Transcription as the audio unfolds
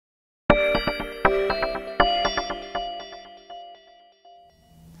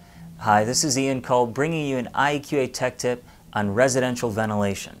Hi, this is Ian Kolb bringing you an IAQA tech tip on residential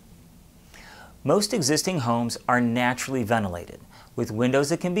ventilation. Most existing homes are naturally ventilated, with windows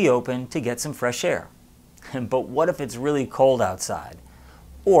that can be opened to get some fresh air. But what if it's really cold outside,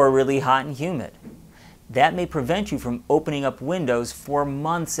 or really hot and humid? That may prevent you from opening up windows for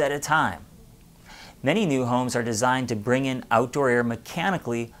months at a time. Many new homes are designed to bring in outdoor air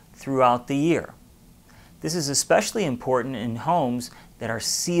mechanically throughout the year. This is especially important in homes that are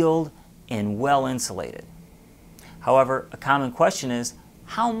sealed and well insulated. However, a common question is,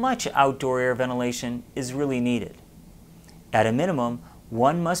 how much outdoor air ventilation is really needed? At a minimum,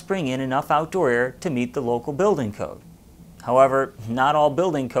 one must bring in enough outdoor air to meet the local building code. However, not all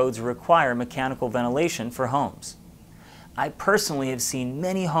building codes require mechanical ventilation for homes. I personally have seen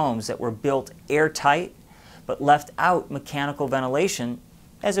many homes that were built airtight but left out mechanical ventilation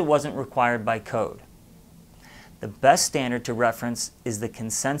as it wasn't required by code. The best standard to reference is the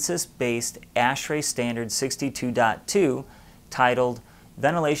consensus-based ASHRAE Standard 62.2 titled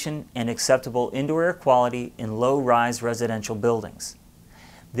Ventilation and Acceptable Indoor Air Quality in Low-Rise Residential Buildings.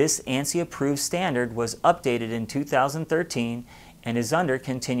 This ANSI-approved standard was updated in 2013 and is under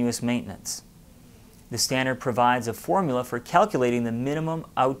continuous maintenance. The standard provides a formula for calculating the minimum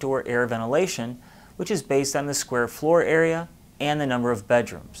outdoor air ventilation, which is based on the square floor area and the number of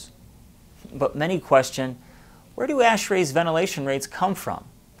bedrooms. But many question, where do ASHRAE's ventilation rates come from?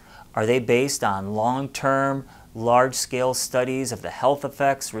 Are they based on long-term, large-scale studies of the health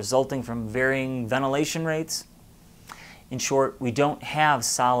effects resulting from varying ventilation rates? In short, we don't have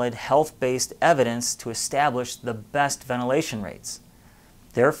solid health-based evidence to establish the best ventilation rates.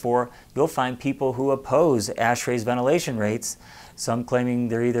 Therefore, you'll find people who oppose ASHRAE's ventilation rates, some claiming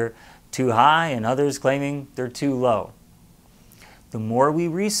they're either too high and others claiming they're too low. The more we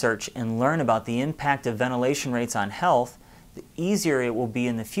research and learn about the impact of ventilation rates on health, the easier it will be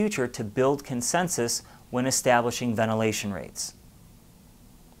in the future to build consensus when establishing ventilation rates.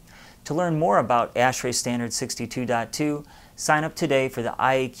 To learn more about ASHRAE Standard 62.2, sign up today for the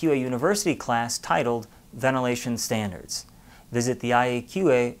IAQA University class titled Ventilation Standards. Visit the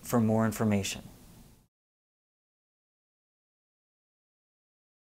IAQA for more information.